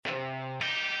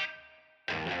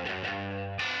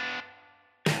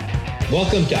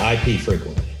Welcome to IP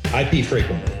Frequently. IP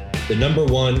Frequently, the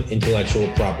 #1 intellectual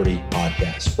property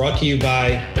podcast, brought to you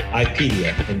by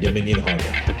IPedia and Dominion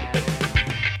Hardware.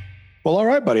 Well, all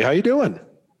right, buddy. How you doing?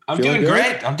 I'm doing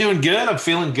great. I'm doing good. I'm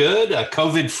feeling good.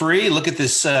 COVID-free. Look at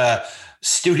this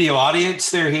studio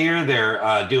audience. They're here.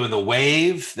 They're doing the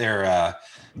wave. They're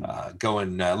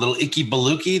going a little icky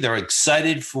baluki. They're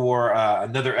excited for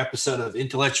another episode of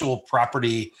Intellectual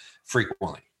Property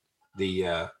Frequently,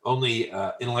 the only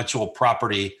intellectual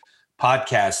property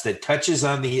podcast that touches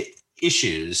on the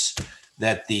issues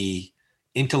that the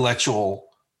intellectual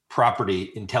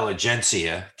property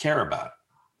intelligentsia care about.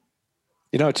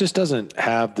 You know, it just doesn't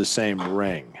have the same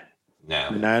ring. No. I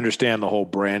mean, I understand the whole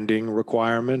branding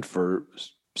requirement for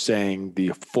saying the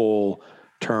full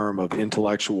term of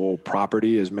intellectual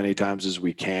property as many times as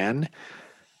we can.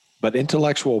 But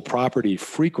intellectual property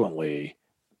frequently,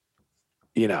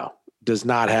 you know, does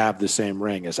not have the same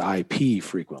ring as IP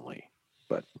frequently.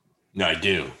 But no, I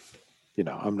do. You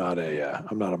know, I'm not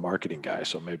a marketing guy,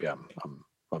 so maybe I'm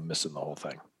missing the whole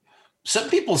thing.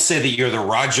 Some people say that you're the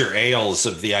Roger Ailes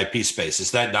of the IP space. Is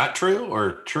that not true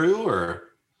or true or?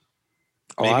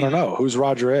 Oh, I don't know. Who's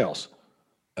Roger Ailes?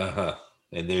 And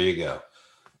there you go.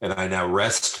 And I now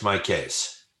rest my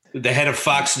case. The head of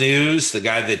Fox News, the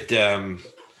guy that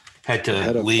had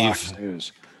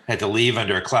to leave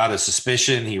under a cloud of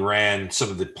suspicion. He ran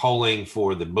some of the polling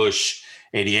for the Bush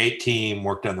 88 team,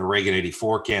 worked on the Reagan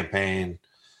 84 campaign.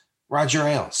 Roger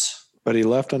Ailes. But he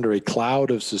left under a cloud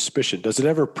of suspicion. Does it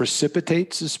ever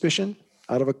precipitate suspicion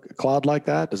out of a cloud like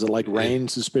that? Does it rain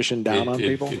suspicion down on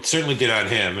people? It certainly did on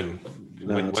him.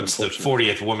 And once the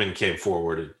 40th woman came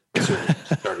forward, it certainly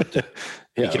started to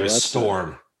become a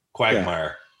storm,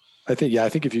 quagmire. I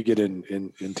think if you get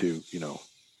into, you know,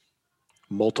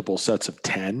 multiple sets of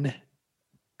 10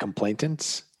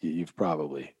 complainants, it's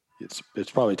probably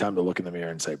time to look in the mirror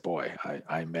and say, boy,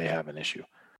 I may have an issue.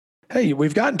 Hey,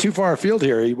 we've gotten too far afield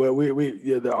here.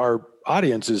 Our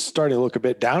audience is starting to look a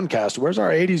bit downcast. Where's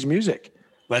our 80s music?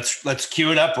 Let's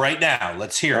cue it up right now.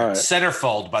 Let's hear it. Right.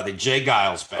 Centerfold by the Jay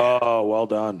Giles Band. Oh, well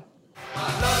done.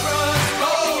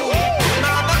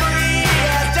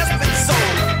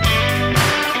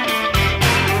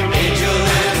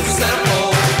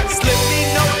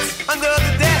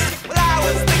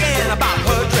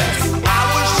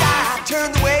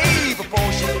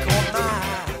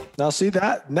 Now, see,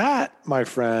 that, my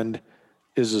friend,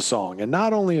 is a song. And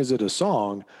not only is it a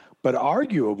song, but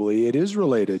arguably it is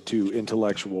related to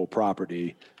intellectual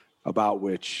property about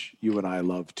which you and I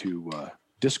love to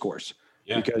discourse.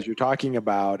 Yeah. Because you're talking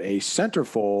about a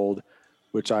centerfold,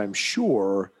 which I'm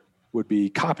sure would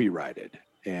be copyrighted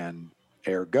and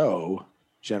ergo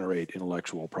generate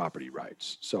intellectual property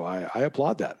rights. So I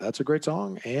applaud that. That's a great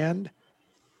song and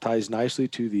ties nicely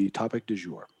to the topic du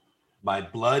jour. My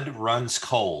blood runs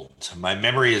cold. My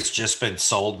memory has just been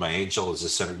sold. My angel is a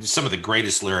center. Some of the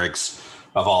greatest lyrics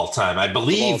of all time. I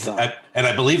believe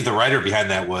the writer behind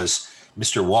that was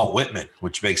Mr. Walt Whitman,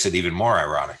 which makes it even more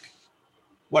ironic.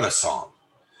 What a song.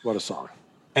 What a song.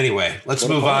 Anyway, let's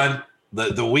move on.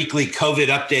 The weekly COVID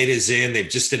update is in. They've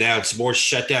just announced more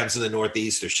shutdowns in the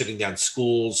Northeast. They're shutting down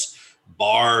schools,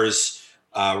 bars,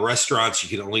 restaurants. You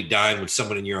can only dine with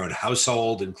someone in your own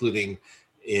household, including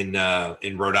in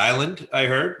Rhode Island, I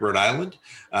heard,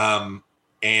 and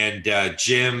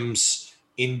gyms,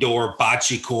 indoor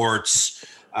bocce courts,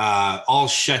 all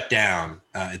shut down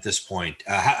at this point.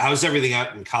 How's everything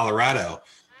out in Colorado?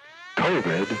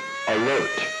 COVID alert.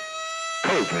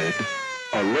 COVID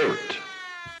alert.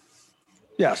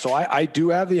 Yeah, so I do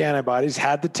have the antibodies,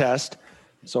 had the test.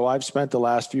 So I've spent the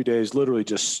last few days literally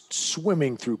just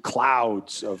swimming through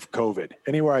clouds of COVID,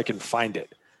 anywhere I can find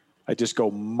it. I just go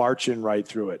marching right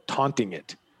through it, taunting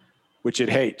it, which it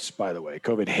hates, by the way.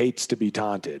 COVID hates to be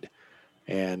taunted.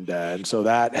 And so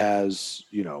that has,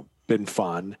 you know, been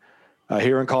fun.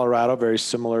 Here in Colorado, very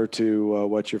similar to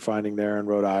what you're finding there in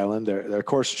Rhode Island. They're, of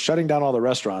course, shutting down all the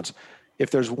restaurants. If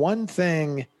there's one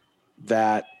thing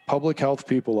that public health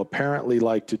people apparently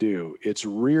like to do, it's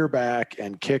rear back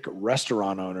and kick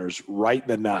restaurant owners right in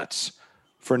the nuts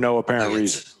for no apparent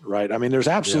reason, right? I mean, there's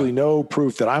absolutely no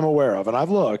proof that I'm aware of, and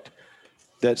I've looked,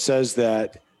 that says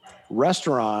that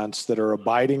restaurants that are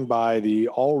abiding by the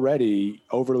already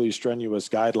overly strenuous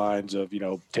guidelines of, you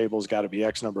know, tables got to be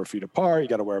X number of feet apart, you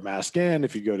got to wear a mask in,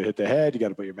 if you go to hit the head, you got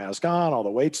to put your mask on, all the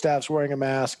wait staff's wearing a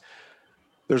mask.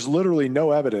 There's literally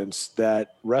no evidence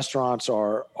that restaurants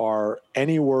are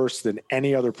any worse than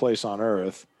any other place on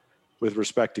earth with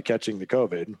respect to catching the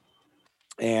COVID.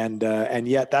 And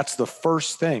yet that's the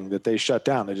first thing that they shut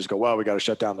down. They just go, well, we got to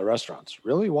shut down the restaurants.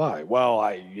 Really? Why? Well,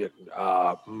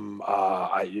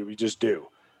 we just do.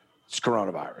 It's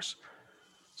coronavirus.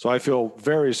 So I feel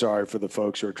very sorry for the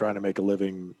folks who are trying to make a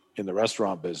living in the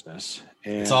restaurant business.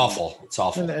 And, It's awful. It's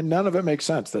awful. And none of it makes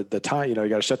sense. The time, you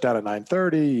got to shut down at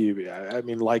 9:30. I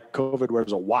mean, like COVID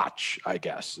wears a watch, I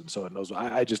guess. And so it knows,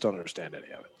 I just don't understand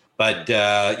any of it. But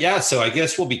so I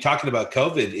guess we'll be talking about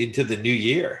COVID into the new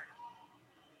year.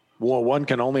 Well, one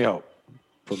can only hope.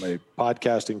 From a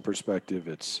podcasting perspective,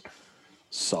 it's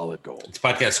solid gold. It's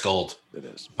podcast gold. It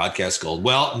is. Podcast gold.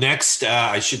 Well, next,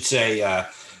 I should say,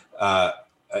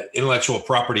 intellectual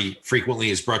property frequently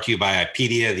is brought to you by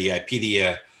IPedia. The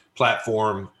IPedia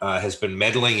platform has been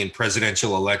meddling in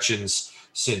presidential elections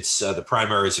since the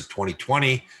primaries of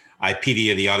 2020.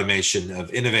 IPedia, the automation of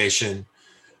innovation.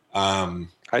 I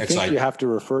think you have to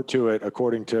refer to it,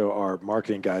 according to our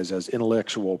marketing guys, as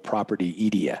intellectual property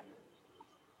Edia,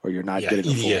 or you're not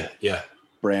getting the full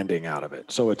branding out of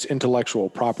it. So it's intellectual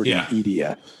property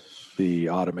Edia, the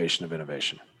automation of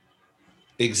innovation.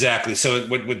 Exactly. So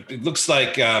what it looks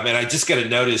like, and I just got a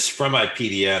notice from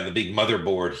IPedia on the big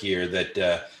motherboard here that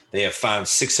they have found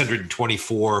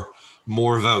 624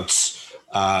 more votes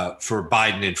for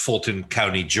Biden in Fulton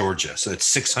County, Georgia. So it's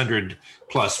 600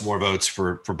 plus more votes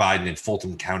for Biden in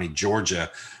Fulton County, Georgia.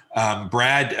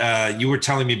 Brad, you were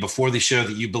telling me before the show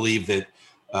that you believe that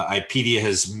IPedia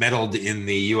has meddled in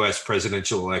the U.S.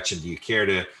 presidential election. Do you care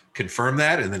to confirm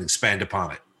that and then expand upon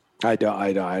it? I don't.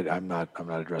 I'm not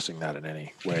addressing that in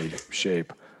any way,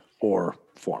 shape, or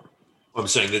form. I'm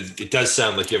saying that it does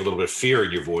sound like you have a little bit of fear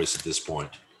in your voice at this point.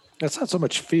 That's not so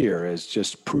much fear as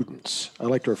just prudence. I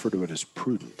like to refer to it as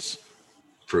prudence.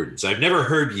 Prudence. I've never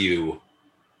heard you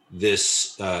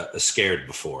this scared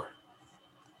before.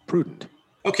 Prudent.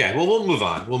 Okay, well, we'll move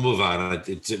on.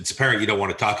 It's apparent you don't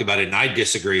want to talk about it, and I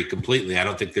disagree completely. I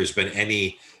don't think there's been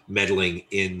any meddling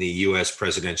in the U.S.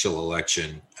 presidential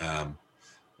election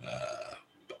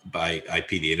by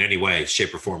IPedia in any way,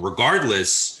 shape, or form,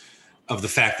 regardless of the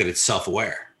fact that it's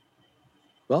self-aware.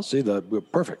 Well, see,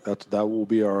 perfect. That will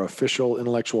be our official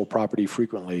intellectual property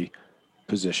frequently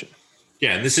position.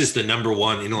 Yeah, and this is the number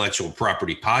one intellectual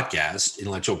property podcast,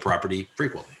 Intellectual Property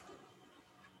Frequently.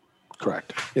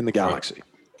 Correct. In the galaxy.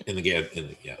 Right. In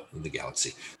the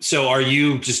galaxy. So are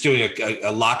you just doing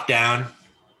a lockdown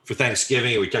for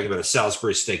Thanksgiving? Are we talking about a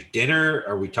Salisbury steak dinner?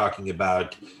 Are we talking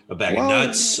about a bag of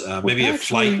nuts? Maybe a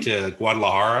flight to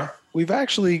Guadalajara? We've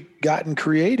actually gotten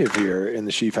creative here in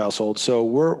the Sheaf household. So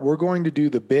we're going to do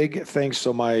the big things.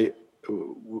 So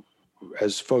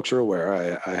as folks are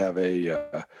aware, I have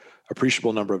a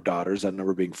appreciable number of daughters, that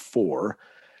number being 4.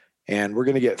 And we're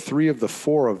going to get 3 of the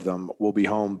 4 of them will be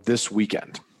home this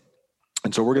weekend.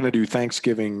 And so we're going to do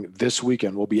Thanksgiving this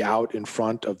weekend. We'll be out in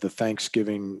front of the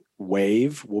Thanksgiving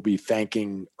wave. We'll be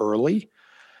thanking early.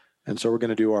 And so we're going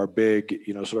to do our big,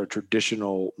 sort of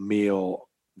traditional meal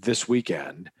this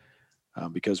weekend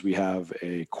because we have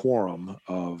a quorum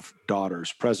of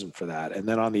daughters present for that. And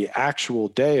then on the actual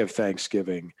day of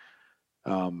Thanksgiving,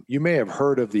 you may have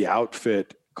heard of the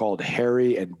outfit called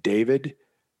Harry and David.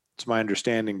 It's my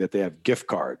understanding that they have gift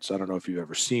cards. I don't know if you've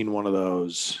ever seen one of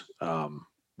those.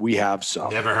 We have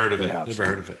some. Never heard of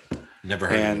it.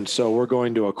 And so we're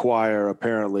going to acquire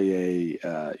apparently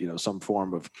some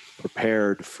form of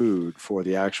prepared food for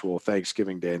the actual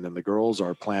Thanksgiving day. And then the girls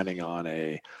are planning on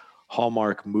a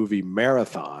Hallmark movie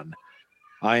marathon.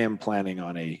 I am planning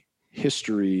on a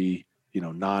history,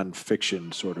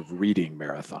 nonfiction sort of reading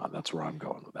marathon. That's where I'm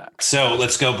going with that. So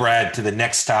let's go, Brad, to the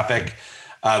next topic,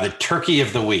 the Turkey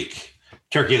of the Week.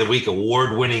 Turkey of the Week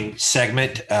award-winning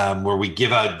segment where we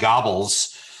give out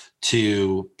gobbles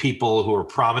to people who are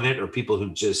prominent or people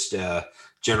who just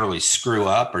generally screw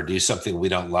up or do something we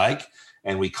don't like.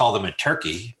 And we call them a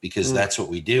turkey because that's what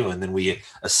we do. And then we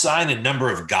assign a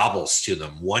number of gobbles to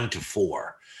them, 1 to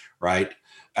 4, right?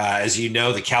 As you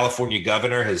know, the California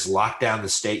governor has locked down the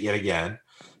state yet again.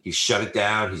 He's shut it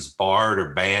down. He's barred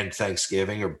or banned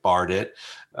Thanksgiving or barred it.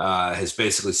 Has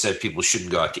basically said people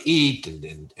shouldn't go out to eat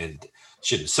and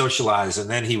shouldn't socialize. And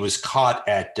then he was caught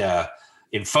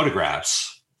in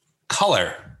photographs,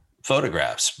 color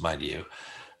photographs, mind you,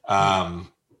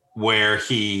 where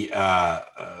he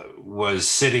was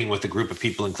sitting with a group of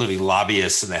people, including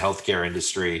lobbyists in the healthcare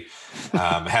industry,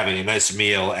 having a nice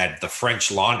meal at the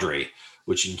French Laundry,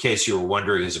 which, in case you were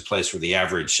wondering, is a place where the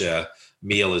average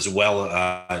meal is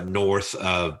well north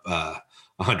of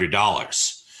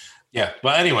 $100. Yeah.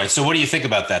 Well, anyway, so what do you think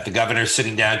about that? The governor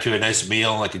sitting down to a nice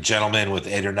meal like a gentleman with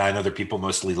 8 or 9 other people,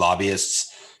 mostly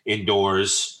lobbyists,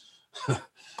 indoors.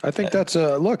 I think that's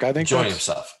look. I think enjoying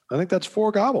himself. I think that's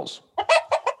 4 gobbles. I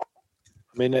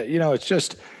mean, it's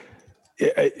just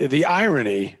the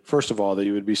irony. First of all, that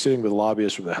you would be sitting with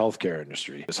lobbyists from the healthcare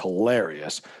industry is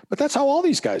hilarious. But that's how all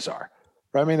these guys are.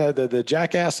 Right? I mean, the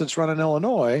jackass that's running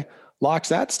Illinois locks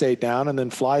that state down and then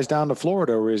flies down to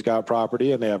Florida where he's got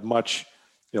property and they have much,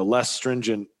 less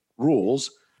stringent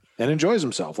rules and enjoys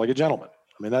himself like a gentleman.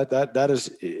 I mean, that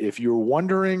is, if you're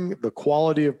wondering the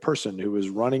quality of person who is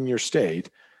running your state,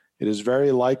 it is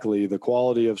very likely the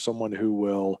quality of someone who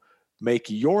will make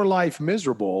your life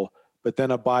miserable, but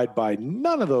then abide by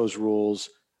none of those rules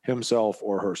himself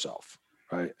or herself.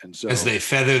 Right. And so as they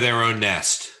feather their own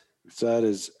nest. That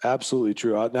is absolutely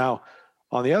true. Now,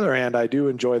 on the other hand, I do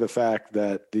enjoy the fact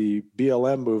that the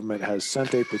BLM movement has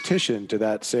sent a petition to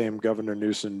that same Governor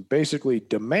Newsom, basically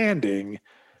demanding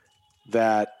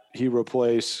that he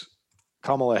replace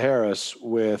Kamala Harris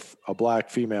with a black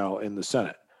female in the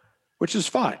Senate, which is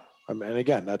fine. I mean, and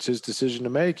again, that's his decision to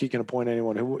make. He can appoint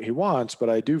anyone who he wants, but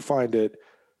I do find it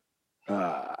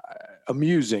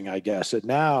amusing, I guess, that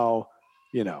now,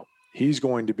 he's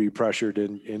going to be pressured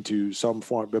into some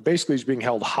form, but basically he's being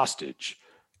held hostage,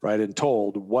 right, and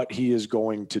told what he is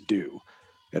going to do.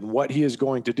 And what he is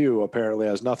going to do apparently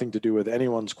has nothing to do with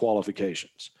anyone's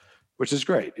qualifications, which is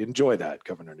great. Enjoy that,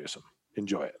 Governor Newsom.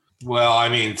 Enjoy it. Well, I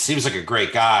mean, seems like a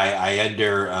great guy. I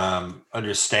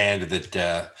understand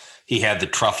that he had the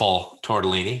truffle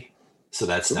tortellini, so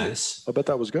that's nice. I bet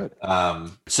that was good.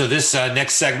 So this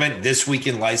next segment, This Week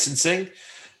in Licensing,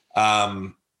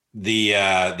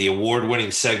 the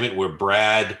award-winning segment where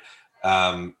Brad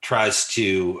tries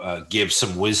to give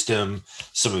some wisdom,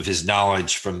 some of his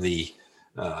knowledge from the,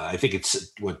 I think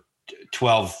it's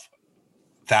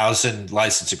 12,000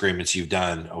 license agreements you've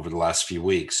done over the last few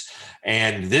weeks.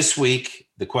 And this week,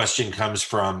 the question comes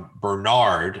from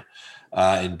Bernard.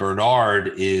 And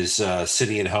Bernard is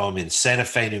sitting at home in Santa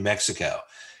Fe, New Mexico.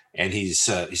 And he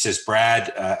says,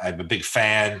 Brad, I'm a big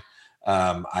fan.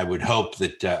 I would hope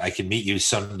that I can meet you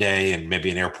someday in maybe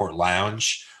an airport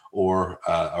lounge or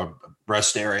a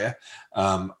rest area.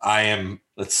 I am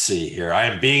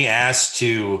being asked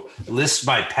to list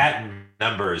my patent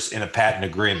numbers in a patent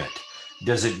agreement.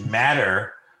 Does it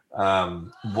matter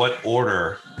what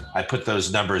order I put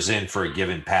those numbers in for a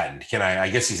given patent? I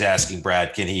guess he's asking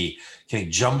Brad, can he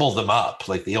jumble them up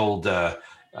like the old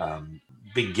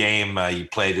big game you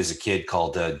played as a kid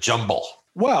called Jumble?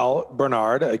 Well,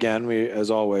 Bernard, again, we,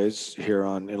 as always, here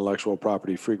on Intellectual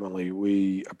Property Frequently,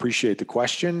 we appreciate the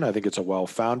question. I think it's a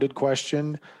well-founded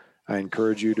question. I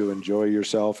encourage you to enjoy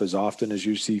yourself as often as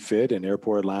you see fit in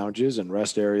airport lounges and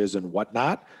rest areas and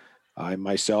whatnot. I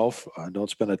myself don't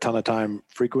spend a ton of time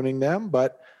frequenting them,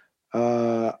 but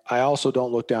I also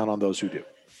don't look down on those who do.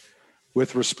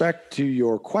 With respect to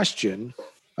your question,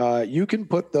 you can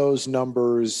put those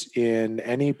numbers in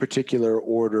any particular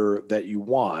order that you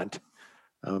want.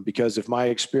 Because if my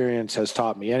experience has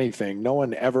taught me anything, no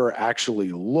one ever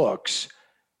actually looks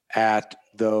at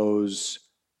those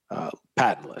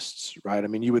patent lists, right? I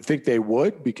mean, you would think they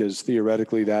would, because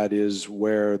theoretically that is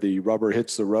where the rubber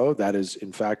hits the road. That is,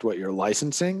 in fact, what you're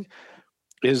licensing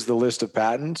is the list of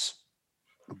patents.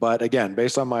 But again,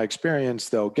 based on my experience,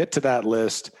 they'll get to that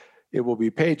list. It will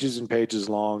be pages and pages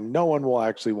long. No one will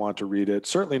actually want to read it.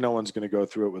 Certainly no one's going to go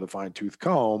through it with a fine-tooth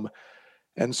comb.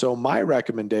 And so my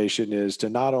recommendation is to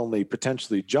not only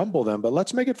potentially jumble them, but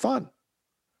let's make it fun.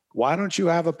 Why don't you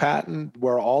have a patent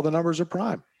where all the numbers are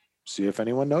prime? See if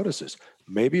anyone notices.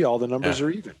 Maybe all the numbers are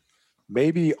even.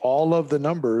 Maybe all of the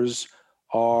numbers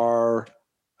are,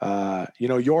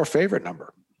 your favorite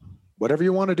number. Whatever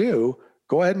you want to do,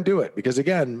 go ahead and do it. Because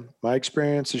again, my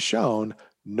experience has shown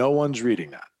no one's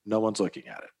reading that. No one's looking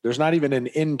at it. There's not even an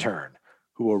intern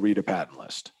who will read a patent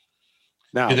list.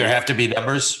 Now, do there have to be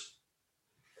numbers?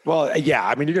 Well, yeah.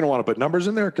 I mean, you're going to want to put numbers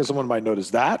in there because someone might notice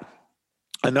that.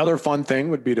 Another fun thing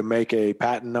would be to make a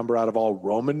patent number out of all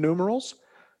Roman numerals.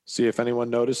 See if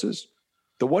anyone notices.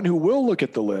 The one who will look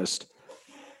at the list,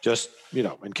 just,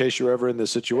 in case you're ever in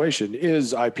this situation,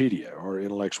 is IPEDIA, or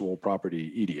Intellectual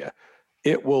Property Edia.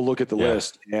 It will look at the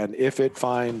list, and if it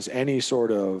finds any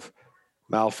sort of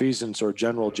malfeasance or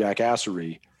general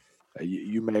jackassery,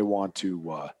 you may want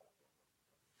to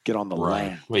get on the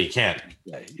line. Well, you can't.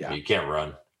 Yeah. You can't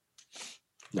run.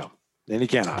 No, and you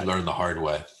can't hide. Learn the hard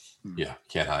way. Yeah,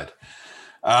 can't hide.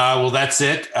 Well, that's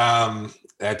it.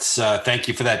 Thank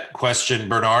you for that question,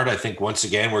 Bernard. I think once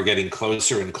again we're getting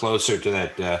closer and closer to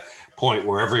that point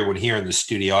where everyone here in the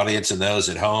studio audience and those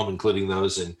at home, including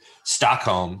those in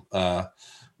Stockholm,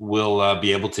 will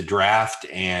be able to draft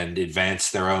and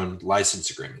advance their own license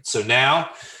agreements. So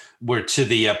now we're to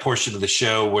the portion of the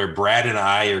show where Brad and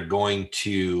I are going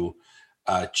to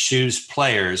choose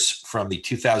players from the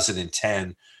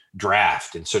 2010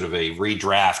 draft in sort of a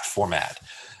redraft format.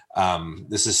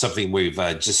 This is something we've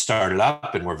just started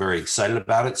up and we're very excited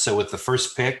about it. So with the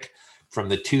first pick from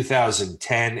the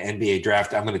 2010 NBA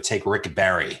draft. I'm going to take Rick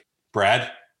Barry.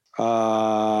 Brad?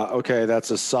 Okay,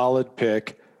 that's a solid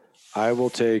pick. I will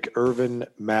take Irvin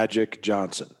Magic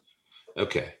Johnson.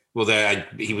 Okay. Well,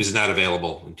 he was not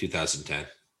available in 2010.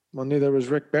 Well, neither was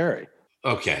Rick Barry.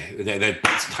 Okay.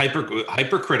 That's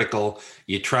hypercritical.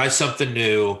 You try something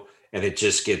new and it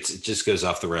just goes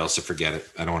off the rails. So forget it.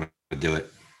 I don't want to do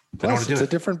it. Plus, it's a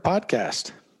different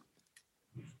podcast.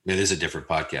 It is a different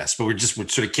podcast, but we're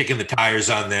sort of kicking the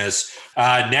tires on this.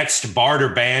 Next, Barred or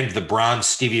Banned, the Bronze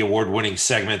Stevie Award winning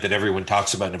segment that everyone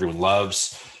talks about and everyone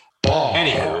loves.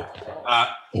 Anywho,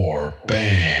 or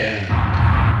banned.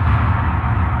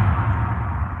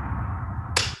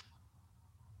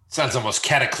 Sounds almost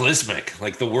cataclysmic,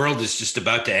 like the world is just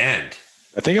about to end.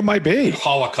 I think it might be.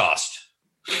 Holocaust.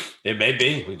 It may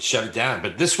be. We'd shut it down.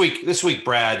 But this week,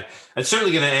 Brad, it's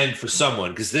certainly going to end for someone,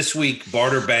 because this week,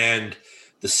 Barred or Banned,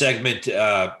 the segment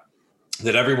that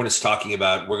everyone is talking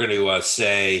about, we're going to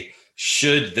say,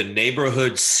 should the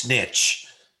neighborhood snitch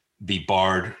be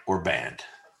barred or banned?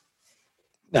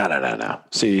 No.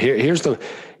 See, here's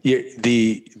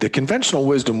the conventional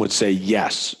wisdom would say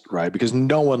yes, right? Because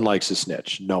no one likes a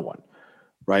snitch, no one,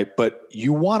 right? But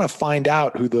you want to find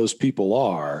out who those people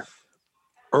are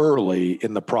early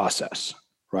in the process,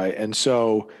 right? And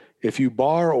so if you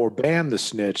bar or ban the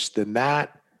snitch, then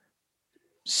that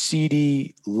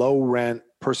seedy, low rent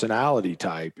personality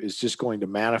type is just going to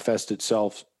manifest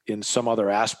itself in some other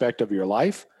aspect of your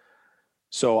life.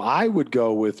 So I would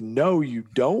go with no, you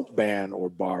don't ban or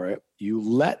bar it. You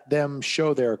let them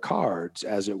show their cards,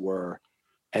 as it were,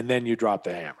 and then you drop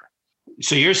the hammer.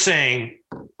 So you're saying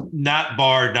not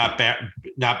barred, not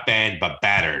banned, but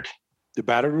battered. The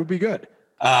battered would be good.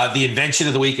 The invention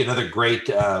of the week, another great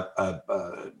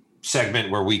segment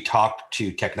where we talk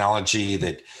to technology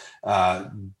that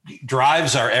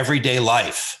drives our everyday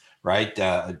life, right?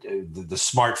 The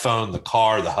smartphone, the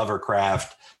car, the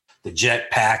hovercraft, the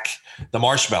jetpack, the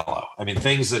marshmallow. I mean,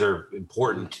 things that are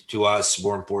important to us,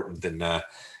 more important than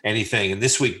anything. And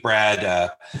this week,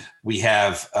 Brad, we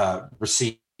have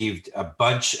received a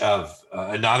bunch of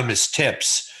anonymous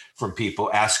tips from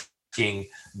people asking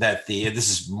that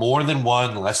this is more than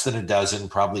one, less than a dozen,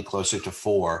 probably closer to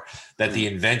 4, that the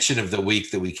invention of the week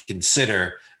that we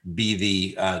consider be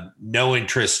the no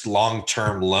interest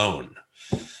long-term loan.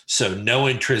 So no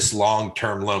interest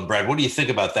long-term loan. Brad, what do you think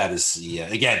about that?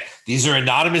 Again, these are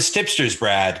anonymous tipsters,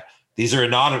 Brad. These are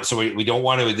anonymous. So we don't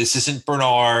want to, this isn't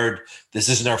Bernard. This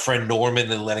isn't our friend Norman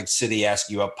in Atlantic City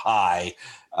asking you a pie.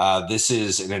 This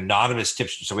is an anonymous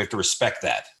tipster. So we have to respect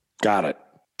that. Got it.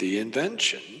 The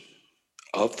invention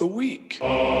of the week.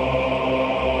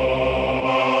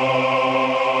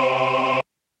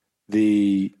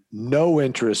 The no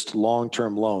interest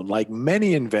long-term loan, like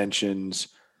many inventions,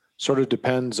 sort of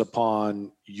depends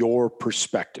upon your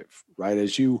perspective, right?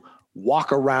 As you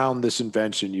walk around this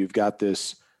invention, you've got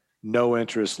this no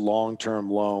interest long-term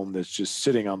loan that's just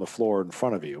sitting on the floor in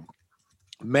front of you.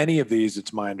 Many of these,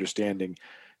 it's my understanding,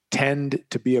 tend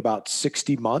to be about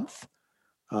 60 months.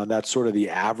 That's sort of the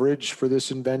average for this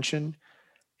invention.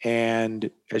 And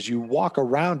as you walk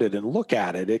around it and look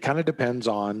at it, it kind of depends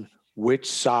on which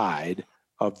side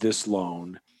of this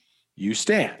loan you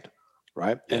stand,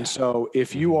 right? Yeah. And so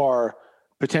if you are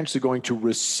potentially going to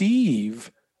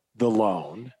receive the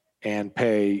loan and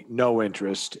pay no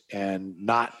interest and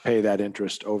not pay that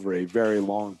interest over a very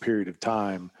long period of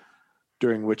time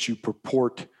during which you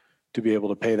purport to be able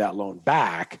to pay that loan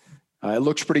back, it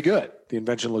looks pretty good. The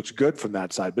invention looks good from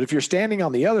that side. But if you're standing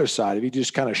on the other side, if you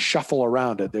just kind of shuffle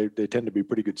around it, they tend to be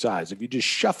pretty good size. If you just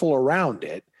shuffle around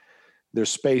it, there's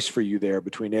space for you there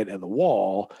between it and the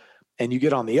wall, and you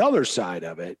get on the other side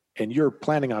of it, and you're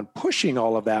planning on pushing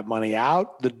all of that money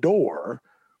out the door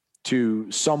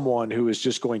to someone who is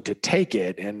just going to take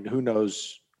it, and who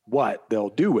knows what they'll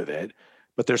do with it,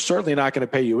 but they're certainly not going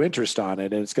to pay you interest on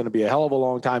it, and it's going to be a hell of a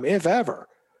long time, if ever,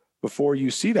 before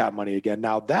you see that money again.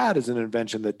 Now, that is an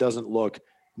invention that doesn't look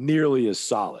nearly as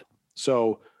solid.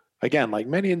 So again, like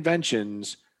many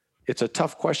inventions, it's a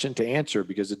tough question to answer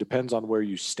because it depends on where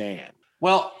you stand.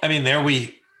 Well, I mean, there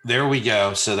we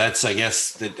go. So that's, I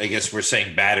guess we're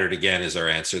saying battered again is our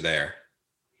answer there.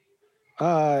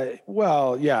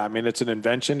 Well, yeah, I mean, it's an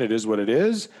invention. It is what it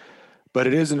is, but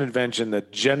it is an invention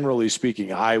that, generally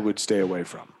speaking, I would stay away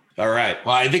from. All right.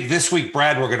 Well, I think this week,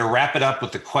 Brad, we're going to wrap it up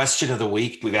with the question of the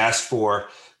week. We've asked for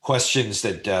questions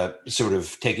that sort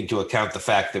of take into account the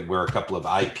fact that we're a couple of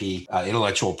IP,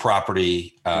 intellectual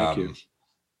property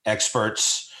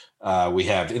experts. We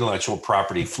have intellectual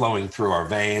property flowing through our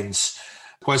veins.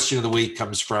 Question of the week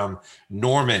comes from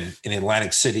Norman in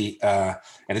Atlantic City, and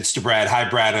it's to Brad. Hi,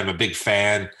 Brad. I'm a big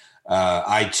fan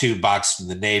I too boxed in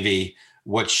the Navy.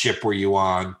 What ship were you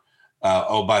on?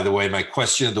 Oh, by the way, my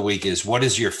question of the week is, what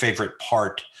is your favorite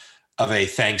part of a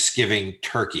Thanksgiving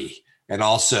turkey? And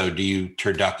also, do you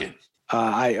turducken?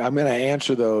 I'm going to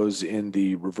answer those in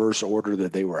the reverse order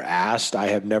that they were asked. I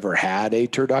have never had a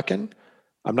turducken.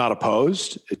 I'm not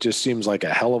opposed. It just seems like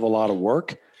a hell of a lot of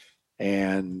work.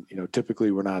 And,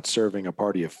 typically we're not serving a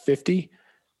party of 50.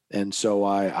 And so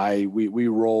we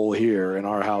roll here in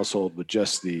our household with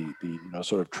just the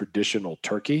sort of traditional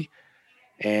turkey.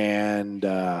 And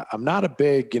I'm not a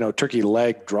big, turkey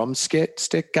leg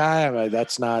drumstick guy. I mean,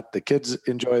 that's not, the kids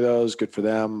enjoy those. Good for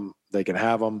them. They can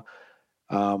have them.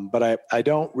 But I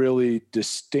don't really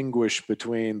distinguish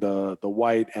between the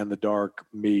white and the dark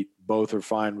meat. Both are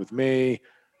fine with me.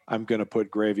 I'm going to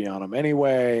put gravy on them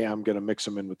anyway. I'm going to mix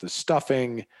them in with the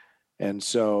stuffing. And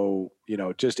so,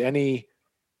 just any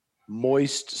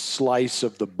moist slice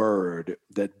of the bird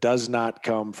that does not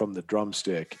come from the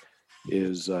drumstick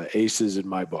is aces in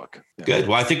my book. Good.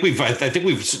 Well, I think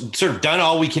we've sort of done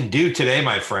all we can do today,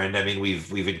 my friend. I mean,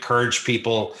 we've encouraged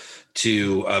people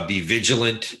to be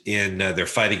vigilant in their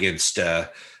fight against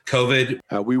COVID.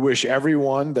 We wish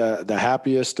everyone the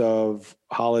happiest of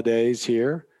holidays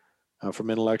here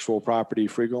from Intellectual Property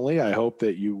Frequently. I hope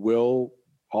that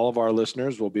all of our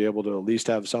listeners will be able to at least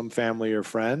have some family or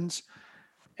friends.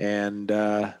 And,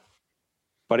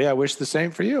 buddy, I wish the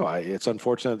same for you. It's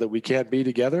unfortunate that we can't be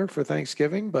together for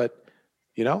Thanksgiving, but,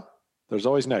 there's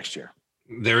always next year.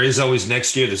 There is always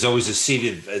next year. There's always a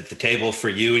seat at the table for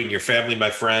you and your family,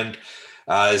 my friend.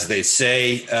 As they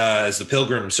say, as the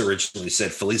Pilgrims originally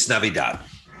said, Feliz Navidad.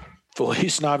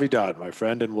 Feliz Navidad, my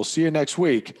friend. And we'll see you next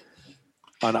week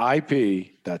on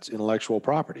IP, that's Intellectual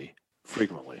Property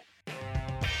Frequently.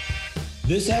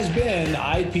 This has been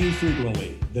IP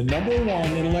Frequently, the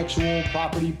 #1 intellectual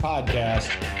property podcast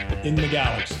in the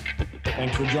galaxy.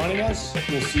 Thanks for joining us.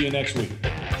 We'll see you next week.